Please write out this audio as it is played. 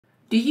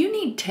Do you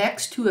need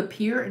text to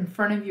appear in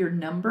front of your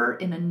number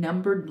in a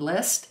numbered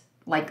list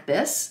like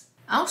this?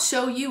 I'll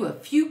show you a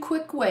few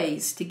quick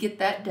ways to get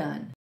that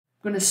done.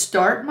 I'm going to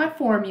start my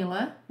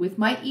formula with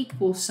my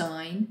equal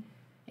sign,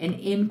 and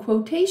in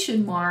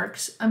quotation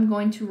marks, I'm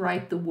going to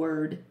write the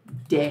word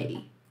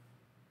day.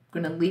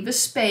 I'm going to leave a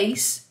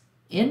space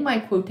in my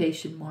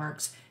quotation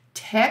marks.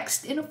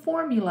 Text in a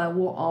formula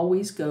will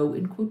always go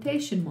in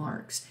quotation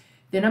marks.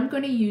 Then I'm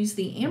going to use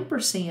the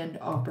ampersand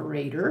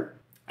operator,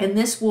 and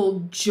this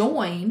will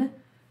join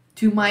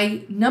to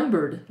my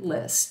numbered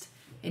list.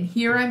 And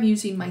here I'm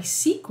using my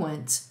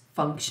sequence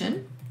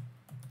function.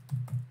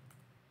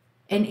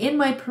 And in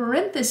my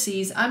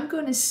parentheses, I'm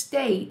going to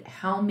state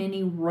how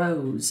many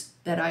rows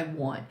that I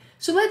want.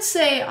 So let's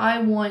say I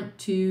want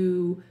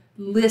to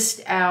list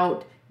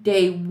out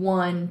day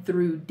 1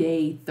 through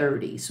day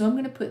 30. So I'm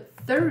going to put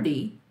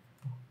 30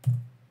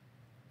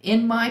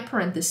 in my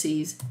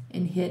parentheses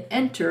and hit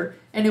enter,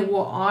 and it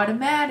will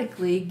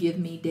automatically give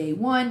me day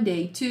 1,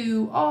 day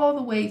 2, all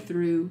the way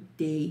through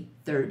day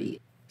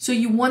 30. So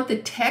you want the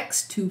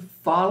text to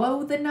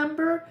follow the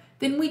number,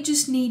 then we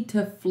just need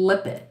to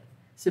flip it.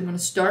 So I'm going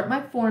to start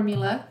my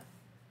formula,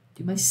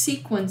 do my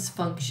sequence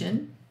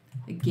function.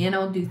 Again,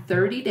 I'll do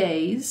 30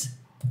 days.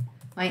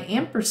 My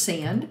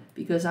ampersand,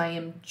 because I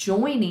am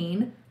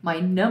joining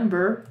my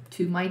number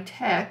to my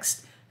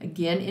text.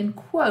 Again, in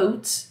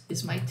quotes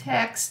is my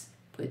text.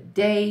 Put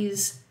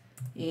days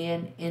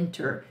and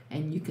enter.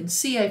 And you can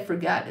see I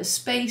forgot a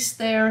space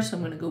there, so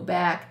I'm going to go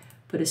back,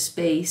 put a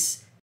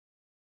space,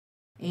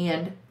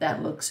 and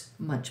that looks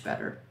much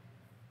better.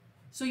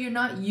 So you're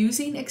not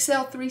using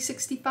Excel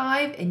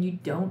 365 and you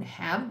don't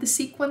have the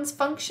sequence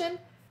function?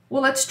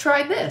 Well, let's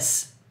try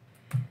this.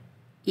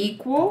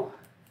 Equal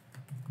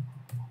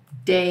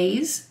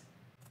days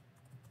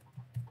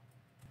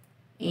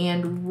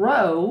and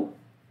row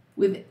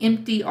with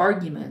empty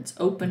arguments,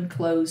 open,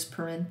 close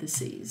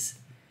parentheses.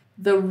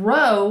 The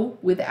row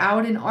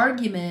without an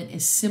argument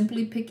is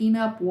simply picking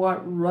up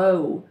what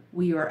row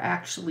we are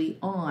actually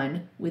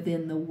on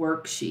within the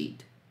worksheet.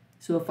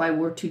 So if I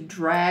were to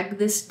drag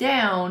this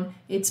down,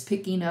 it's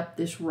picking up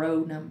this row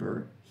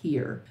number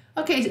here.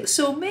 Okay,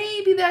 so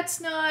maybe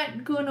that's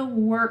not going to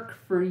work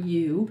for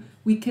you.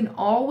 We can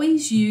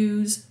always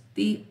use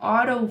the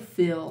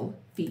autofill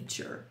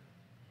feature.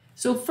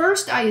 So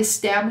first I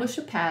establish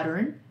a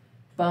pattern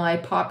by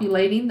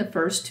populating the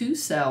first 2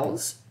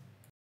 cells.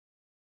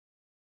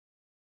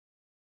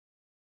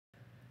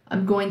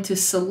 I'm going to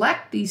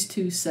select these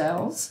 2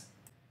 cells,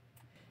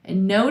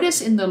 and notice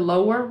in the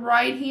lower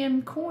right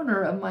hand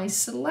corner of my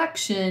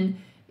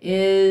selection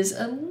is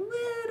a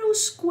little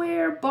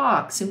square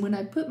box, and when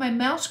I put my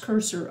mouse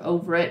cursor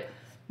over it,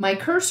 my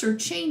cursor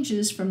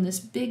changes from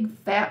this big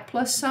fat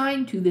plus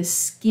sign to this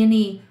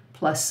skinny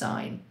plus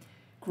sign.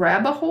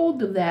 Grab a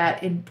hold of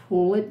that and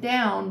pull it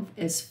down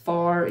as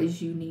far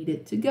as you need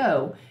it to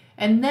go,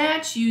 and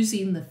that's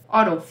using the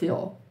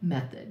autofill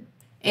method.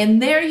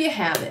 And there you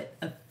have it,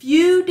 a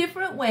few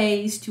different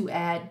ways to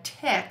add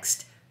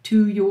text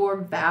to your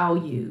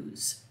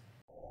values.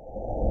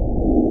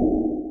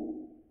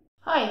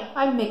 Hi,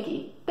 I'm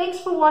Mickey. Thanks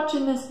for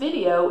watching this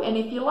video, and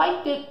if you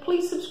liked it,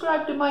 please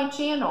subscribe to my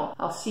channel.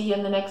 I'll see you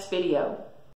in the next video.